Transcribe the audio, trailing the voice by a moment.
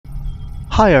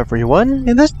Hi everyone,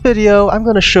 in this video I'm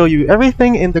going to show you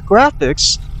everything in the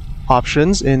graphics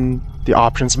options in the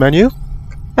options menu,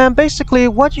 and basically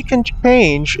what you can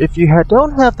change if you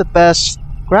don't have the best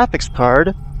graphics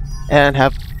card and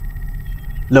have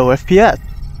low FPS.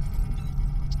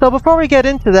 So before we get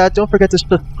into that, don't forget to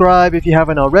subscribe if you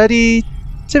haven't already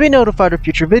to be notified of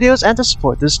future videos and to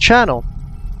support this channel,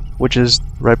 which is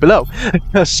right below.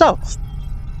 So,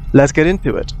 let's get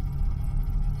into it.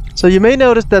 So you may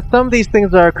notice that some of these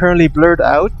things are currently blurred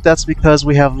out. That's because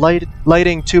we have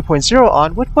lighting 2.0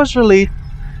 on, which was released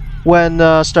when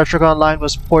Star Trek Online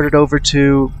was ported over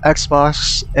to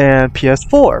Xbox and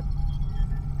PS4.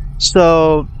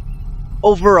 So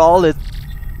overall, it's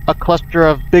a cluster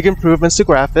of big improvements to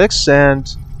graphics,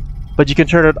 but you can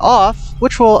turn it off,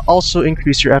 which will also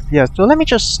increase your FPS. So let me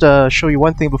just show you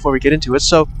one thing before we get into it.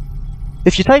 So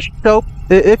if you type show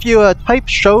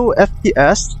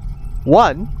FPS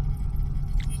 1,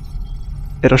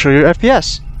 it'll show your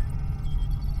FPS.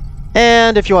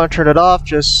 And if you want to turn it off,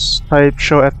 just type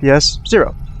show FPS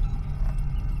 0.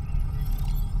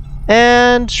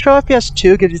 And show FPS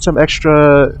 2 gives you some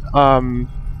extra, some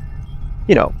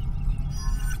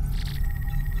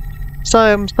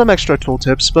extra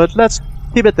tooltips, but let's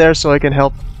keep it there so I can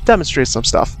help demonstrate some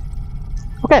stuff.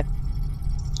 Okay.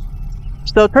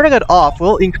 So turning it off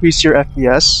will increase your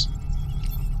FPS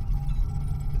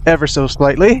ever so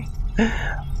slightly.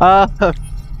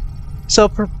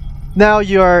 Now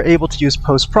you are able to use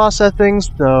post-processing,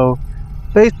 so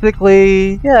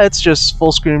basically, yeah, it's just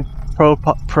full screen pro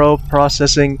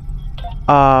processing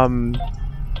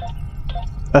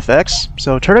effects.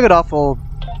 So turning it off will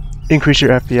increase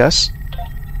your FPS.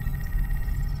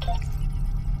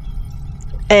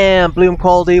 And bloom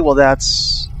quality, well,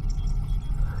 that's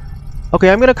okay.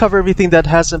 I'm gonna cover everything that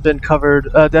hasn't been covered,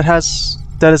 that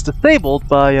is disabled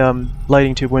by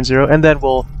lighting 2.0, and then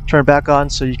we'll turn back on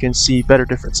so you can see better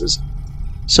differences.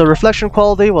 So reflection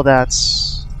quality, well,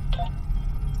 that's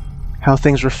how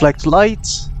things reflect light,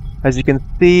 as you can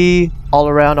see all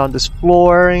around on this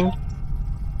flooring.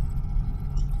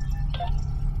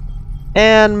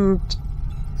 And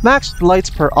max lights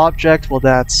per object, well,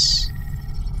 that's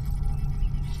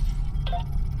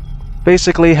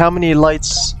basically how many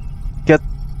lights get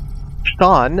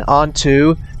shone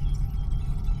onto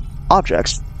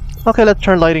objects. Okay, let's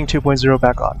turn lighting 2.0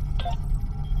 back on.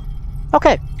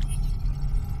 Okay.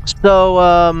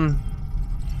 So,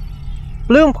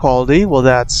 bloom quality, well,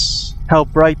 that's how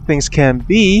bright things can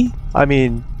be. I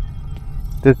mean,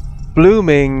 the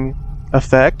blooming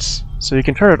effect, so you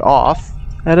can turn it off,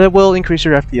 and it will increase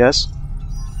your FPS.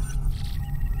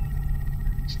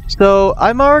 So,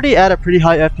 I'm already at a pretty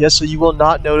high FPS, so you will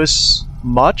not notice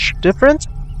much difference,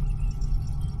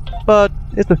 but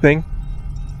it's a thing.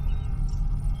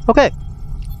 Okay.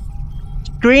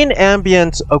 Screen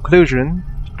ambient occlusion.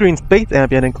 Screen space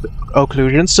ambient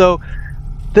occlusion. So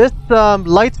this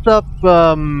lights up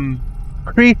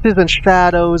creases and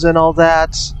shadows and all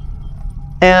that,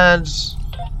 and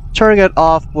turning it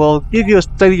off will give you a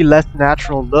slightly less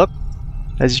natural look,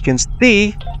 as you can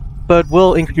see, but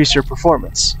will increase your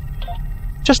performance,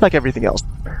 just like everything else.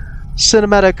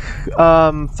 Cinematic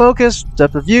focus,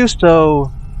 depth of view.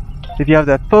 So if you have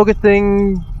that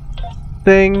focusing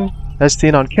thing as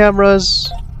seen on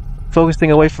cameras,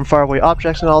 focusing away from faraway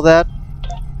objects and all that.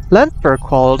 Lens flare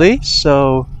quality,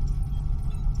 so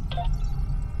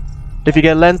if you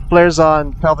get lens flares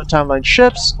on Kelvin Timeline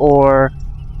ships or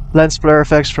lens flare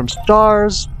effects from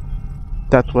stars,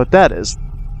 that's what that is.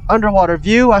 Underwater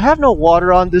view, I have no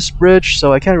water on this bridge,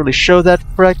 so I can't really show that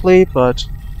correctly, but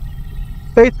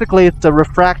basically it's the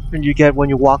refraction you get when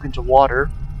you walk into water.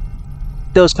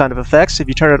 Those kind of effects. If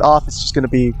you turn it off, it's just going to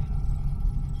be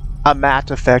a matte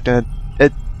effect, and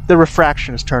the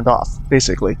refraction is turned off,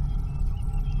 basically.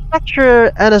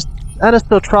 Texture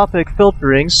anisotropic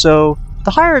filtering, so the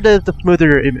higher it is, the smoother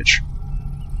your image.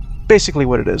 Basically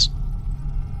what it is,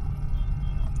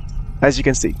 as you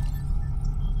can see.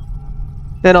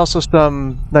 And also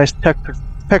some nice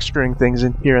texturing things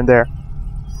in here and there.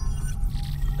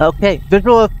 Okay,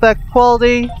 visual effect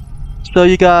quality. So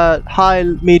you got high,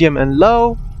 medium, and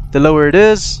low. The lower it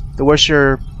is, the worse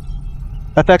your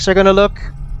effects are going to look,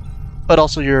 but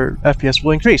also your FPS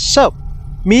will increase. So,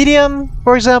 medium,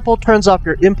 for example, turns off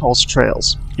your impulse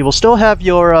trails. You will still have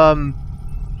your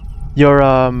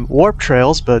warp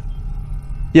trails, but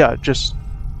yeah, just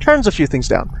turns a few things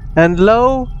down. And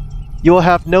low, you will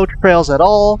have no trails at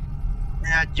all,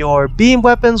 and your beam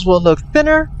weapons will look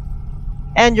thinner,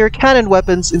 and your cannon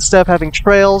weapons, instead of having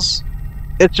trails,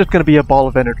 it's just going to be a ball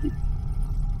of energy.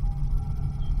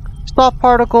 Soft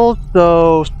particles,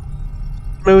 so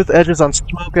smooth edges on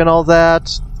smoke and all that.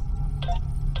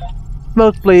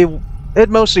 It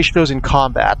mostly shows in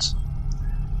combat.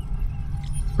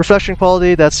 Reflection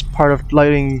quality, that's part of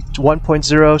lighting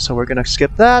 1.0, so we're gonna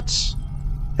skip that.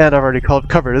 And I've already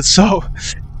covered it, so...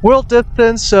 World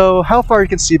distance, so how far you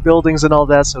can see buildings and all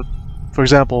that, so for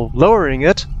example, lowering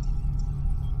it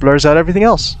blurs out everything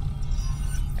else.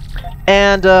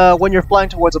 And when you're flying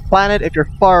towards a planet, if you're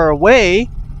far away,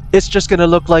 it's just gonna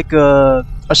look like a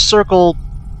circle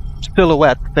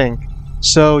silhouette thing.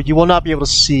 So you will not be able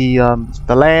to see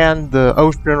the land, the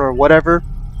ocean, or whatever.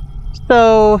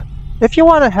 So if you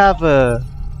want to have a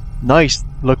nice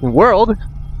looking world,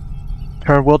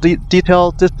 turn world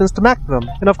detail distance to maximum.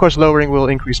 And of course lowering will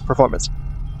increase performance.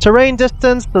 Terrain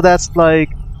distance, so that's like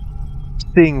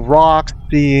seeing rocks,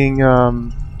 seeing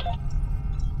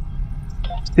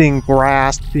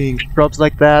grass, seeing shrubs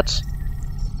like that.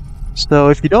 So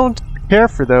if you don't care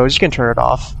for those, you can turn it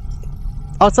off.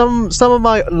 On some of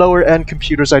my lower end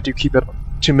computers, I do keep it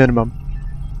to minimum.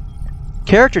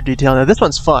 Character detail, now this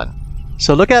one's fun.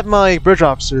 So look at my bridge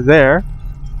officer there.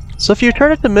 So if you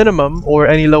turn it to minimum or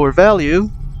any lower value,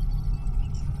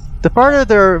 the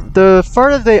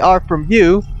farther they are from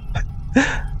you,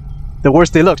 the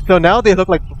worse they look. So now they look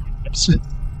like blobs.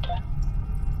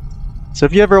 So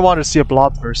if you ever want to see a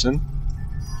blob person,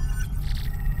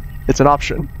 it's an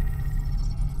option.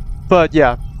 But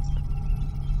yeah,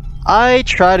 I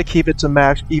try to keep it to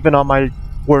max even on my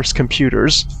worst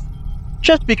computers,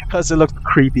 just because it looks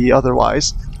creepy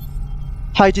otherwise.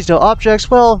 High detail objects,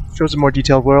 well, shows a more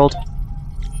detailed world.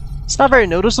 It's not very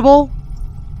noticeable,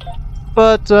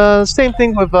 but same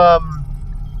thing with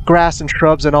grass and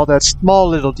shrubs and all that small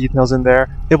little details in there,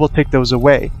 it will take those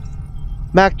away.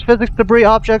 Max physics debris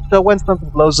objects, so when something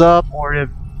blows up, or if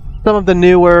some of the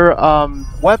newer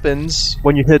weapons,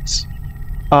 when you hit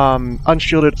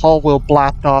unshielded hull, will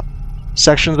blast off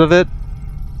sections of it.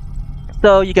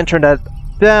 So you can turn that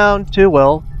down to,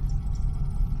 well,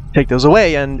 take those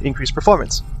away and increase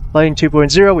performance. Lighting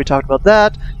 2.0, we talked about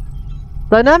that.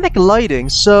 Dynamic lighting,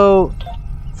 so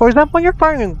for example, when you're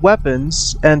firing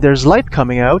weapons and there's light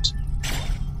coming out,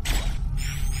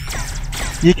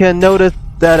 you can notice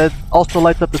that it also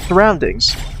lights up the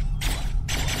surroundings.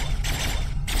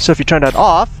 So if you turn that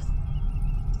off,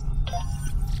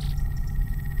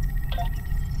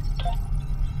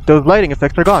 those lighting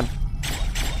effects are gone.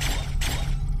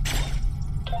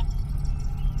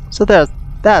 So that's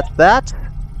that.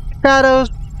 Shadows,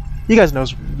 you guys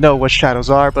know what shadows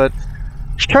are, but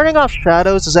turning off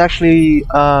shadows is actually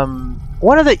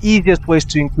one of the easiest ways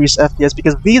to increase FPS,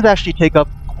 because these actually take up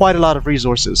quite a lot of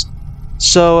resources.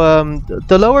 So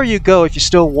the lower you go, if you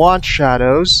still want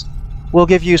shadows, will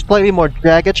give you slightly more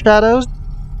jagged shadows,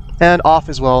 and off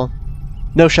as well,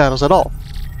 no shadows at all.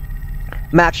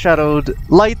 Max shadowed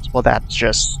lights, well, that's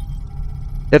just...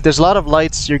 if there's a lot of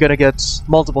lights, you're gonna get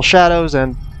multiple shadows,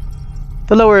 and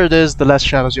the lower it is, the less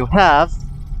shadows you'll have.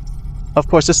 Of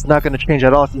course, this is not going to change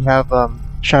at all if you have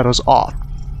shadows off.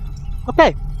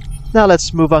 Okay, now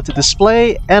let's move on to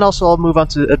display, and also I'll move on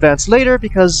to advanced later,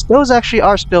 because those actually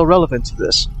are still relevant to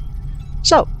this.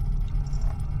 So,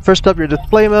 first up, your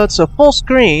display mode. So full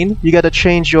screen, you got to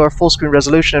change your full screen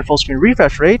resolution and full screen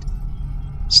refresh rate.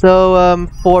 So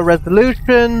for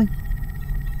resolution,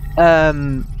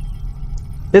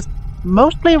 it's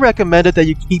mostly recommended that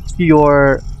you keep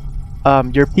your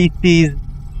PC's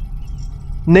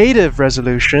native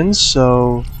resolution,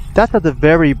 so that's at the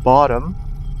very bottom.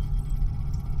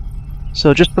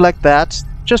 So just select that,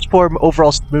 just for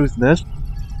overall smoothness.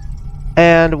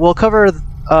 And we'll cover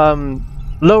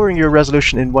lowering your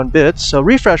resolution in 1 bit. So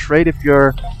refresh rate, if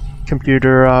your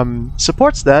computer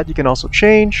supports that, you can also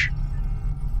change.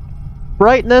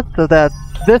 Brightness, so that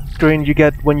this screen you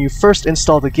get when you first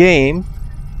install the game,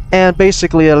 and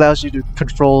basically allows you to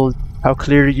control how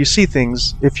clearly you see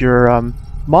things if your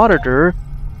monitor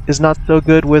is not so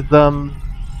good with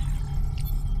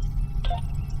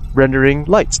rendering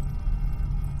lights.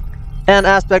 And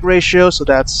aspect ratio, so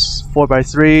that's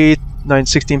 4:3,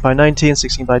 16:19,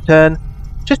 16:10.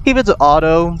 Just keep it to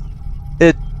auto.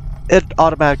 It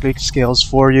automatically scales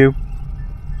for you.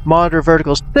 Monitor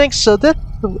vertical sync, so this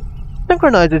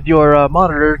synchronizes your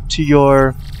monitor to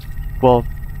your, well,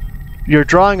 your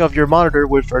drawing of your monitor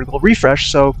with vertical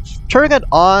refresh. So turning it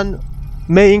on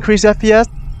may increase FPS,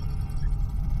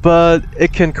 but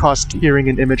it can cause tearing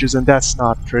in images, and that's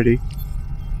not pretty.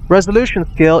 Resolution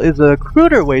scale is a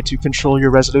cruder way to control your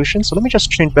resolution, so let me just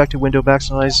change back to window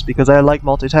maximize because I like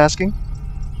multitasking.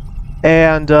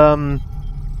 And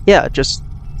yeah, it just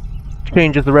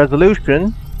changes the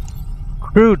resolution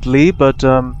crudely, but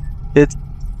it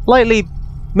slightly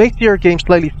makes your game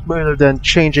slightly smoother than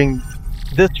changing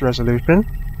this resolution.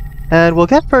 And we'll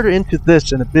get further into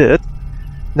this in a bit.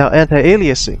 Now,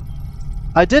 anti-aliasing.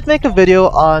 I did make a video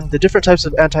on the different types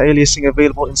of anti-aliasing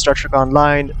available in Star Trek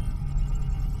Online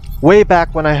way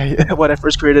back when I when I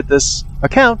first created this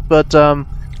account, but the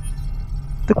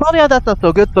quality of that's not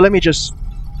so good, so let me just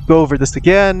go over this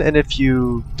again, and if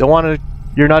you don't want to,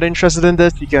 you're not interested in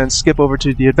this, you can skip over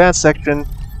to the advanced section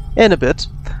in a bit.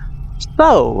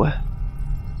 So,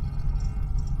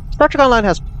 Star Trek Online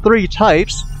has 3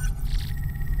 types,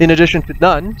 in addition to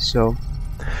none, so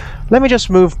let me just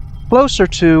move closer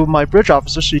to my bridge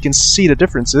officer so you can see the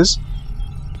differences.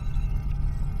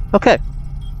 Okay,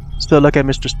 so look at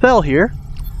Mr. Cell here.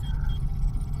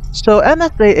 So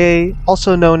MSAA,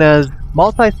 also known as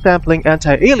multi-sampling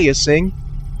anti-aliasing,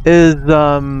 is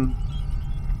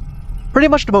pretty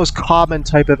much the most common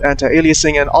type of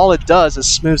anti-aliasing, and all it does is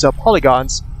smooths out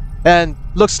polygons and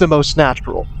looks the most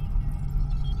natural.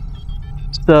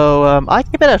 So I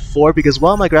keep it at 4 because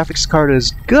while my graphics card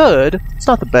is good, it's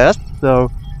not the best, so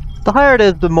the higher it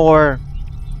is, the more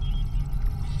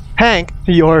hank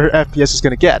your FPS is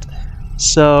going to get.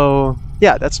 So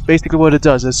yeah, that's basically what it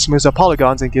does. It smooths out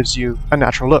polygons and gives you a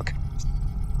natural look.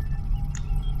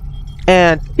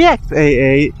 And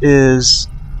PXAA is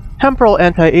temporal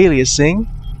anti-aliasing.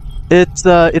 It's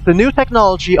a new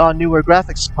technology on newer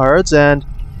graphics cards and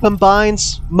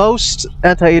combines most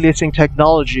anti-aliasing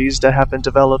technologies that have been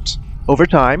developed over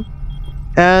time.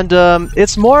 And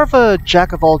it's more of a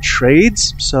jack of all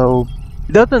trades, so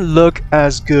it doesn't look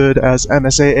as good as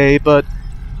MSAA, but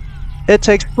it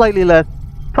takes slightly less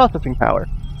processing power.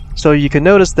 So you can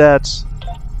notice that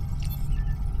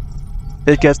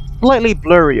it gets slightly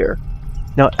blurrier.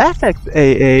 Now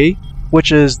FXAA,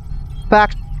 which is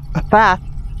fast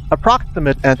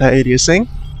approximate anti-aliasing,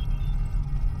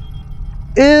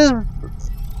 is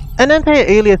an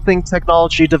anti-aliasing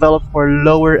technology developed for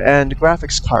lower-end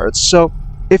graphics cards. So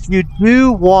if you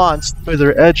do want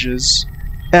smoother edges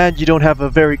and you don't have a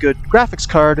very good graphics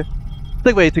card, it's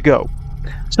the way to go.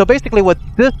 So basically what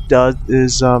this does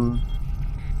is,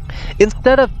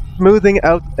 instead of smoothing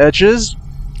out edges,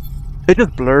 it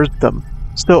just blurs them.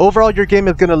 So overall your game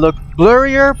is going to look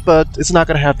blurrier, but it's not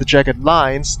going to have the jagged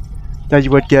lines that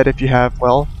you would get if you have,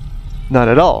 well, none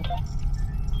at all.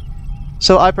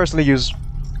 So I personally use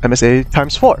MSA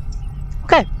times 4.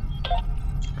 Okay.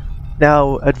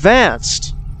 Now,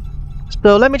 advanced.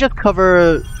 So let me just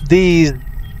cover these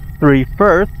 3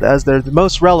 first, as they're the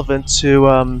most relevant to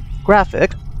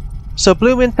graphics. So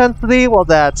bloom intensity, well,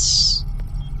 that's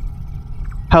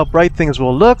how bright things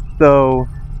will look. So,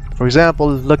 for example,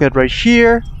 look at right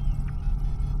here.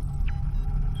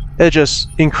 It just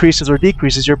increases or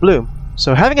decreases your bloom.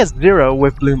 So having it 0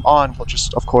 with bloom on will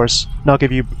just, of course, not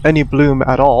give you any bloom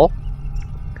at all.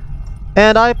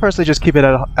 And I personally just keep it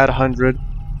at 100.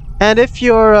 And if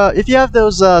you have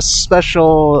those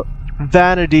special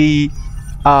vanity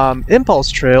impulse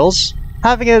trails,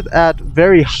 having it at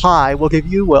very high will give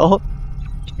you, well,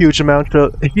 huge amounts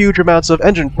of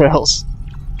engine trails,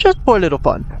 just for a little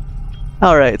fun.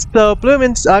 All right, so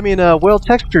world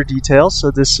texture detail.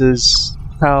 So this is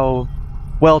how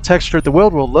well textured the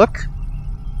world will look.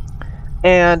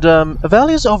 And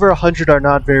values over 100 are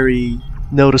not very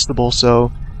noticeable,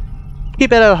 so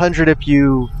keep it at 100 if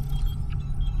you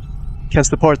can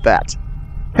support that.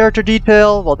 Character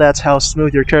detail, well, that's how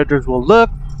smooth your characters will look.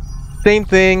 Same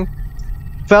thing.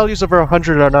 Values over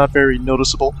 100 are not very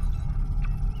noticeable.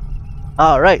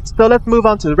 Alright, so let's move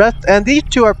on to the rest. And these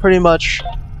two are pretty much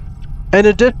an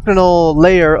additional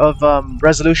layer of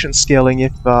resolution scaling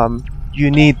if you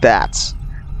need that.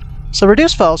 So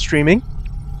reduce file streaming.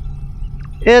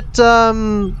 It,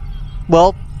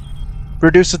 well,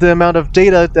 reduces the amount of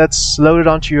data that's loaded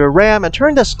onto your RAM, and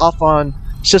turning this off on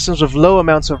systems with low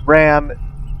amounts of RAM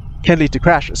can lead to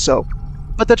crashes. So,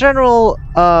 but the general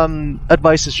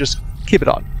advice is just keep it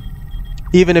on,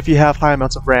 even if you have high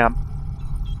amounts of RAM.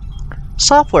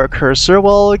 Software cursor,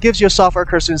 well, it gives you a software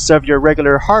cursor instead of your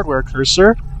regular hardware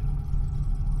cursor,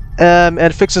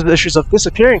 and fixes the issues of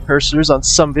disappearing cursors on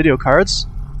some video cards,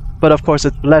 but of course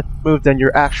it's less smooth than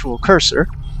your actual cursor.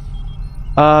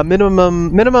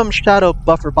 Minimum shadow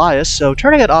buffer bias, so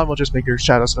turning it on will just make your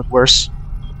shadows look worse,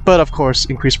 but of course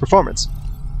increase performance.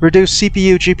 Reduce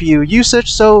CPU, GPU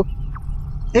usage, so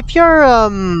if your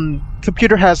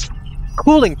computer has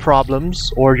cooling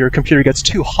problems or your computer gets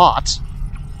too hot,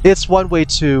 it's one way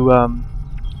to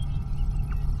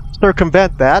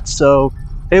circumvent that, so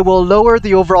it will lower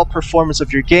the overall performance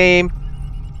of your game,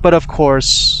 but of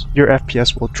course your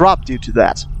FPS will drop due to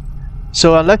that.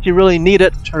 So unless you really need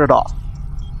it, turn it off.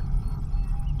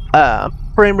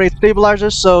 Frame rate stabilizer,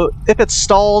 so if it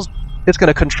stalls, it's going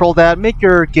to control that, make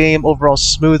your game overall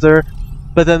smoother,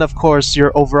 but then of course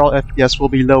your overall FPS will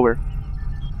be lower.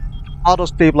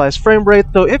 auto-stabilize frame rate.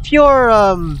 So if your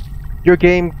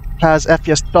game has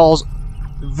FPS stalls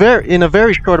in a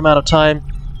very short amount of time,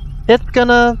 it's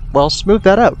gonna, well, smooth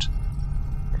that out.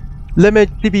 Limit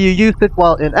CPU usage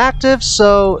while inactive,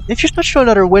 so if you switch to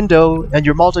another window and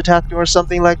you're multitasking or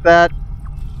something like that,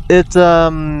 it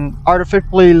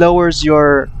artificially lowers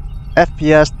your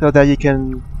FPS so that you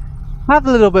can have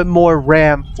a little bit more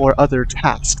RAM for other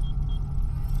tasks.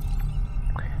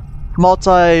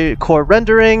 Multi-core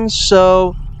rendering,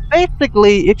 so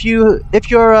basically if your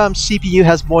CPU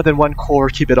has more than one core,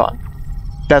 keep it on.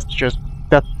 That's just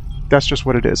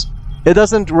what it is. It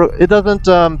doesn't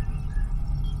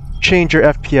change your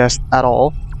FPS at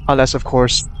all, unless of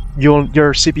course your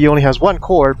CPU only has one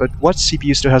core. But what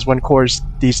CPU still has one core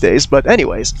these days? But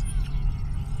anyways,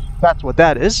 that's what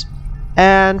that is.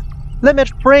 And limit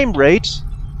frame rate,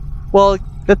 well,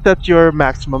 that's your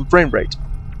maximum frame rate.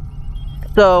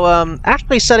 So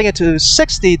actually setting it to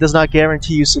 60 does not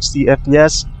guarantee you 60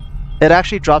 FPS. It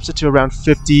actually drops it to around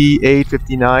 58,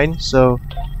 59. So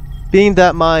being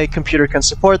that my computer can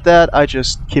support that, I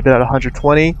just keep it at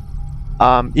 120,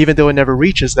 even though it never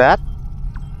reaches that.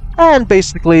 And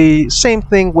basically, same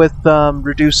thing with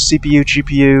reduced CPU,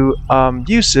 GPU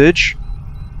usage.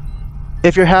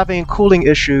 If you're having cooling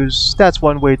issues, that's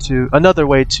another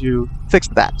way to fix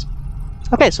that.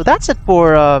 Okay, so that's it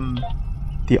for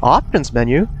the options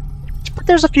menu. But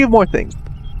there's a few more things.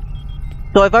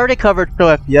 So I've already covered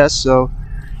show FPS, so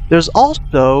there's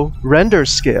also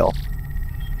Renderscale.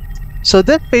 So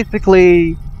this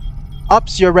basically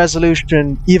ups your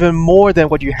resolution even more than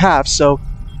what you have. So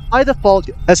by default,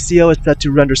 SCO is set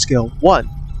to Renderscale 1.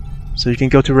 So you can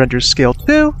go to Renderscale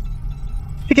 2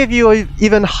 to give you an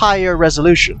even higher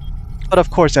resolution. But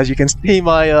of course, as you can see,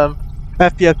 my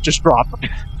FPS just dropped.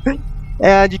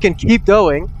 And you can keep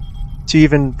going to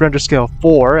even Renderscale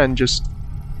 4 and just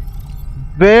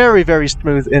very, very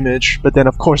smooth image. But then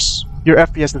of course, your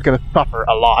FPS is going to suffer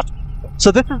a lot. So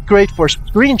this is great for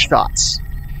screenshots.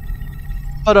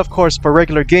 But of course, for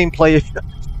regular gameplay,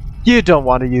 you don't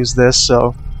want to use this,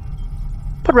 so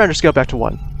put render scale back to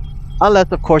 1.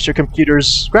 Unless, of course, your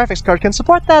computer's graphics card can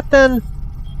support that, then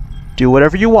do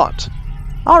whatever you want.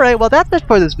 Alright, well that's it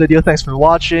for this video. Thanks for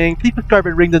watching. Please subscribe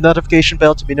and ring the notification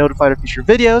bell to be notified of future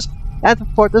videos, and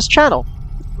support this channel.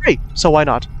 It's free, so why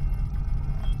not?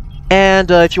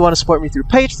 And if you want to support me through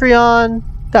Patreon,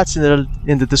 that's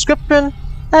in the description.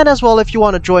 And as well, if you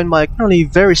want to join my currently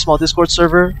very small Discord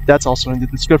server, that's also in the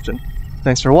description.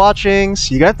 Thanks for watching,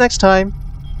 see you guys next time,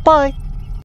 bye!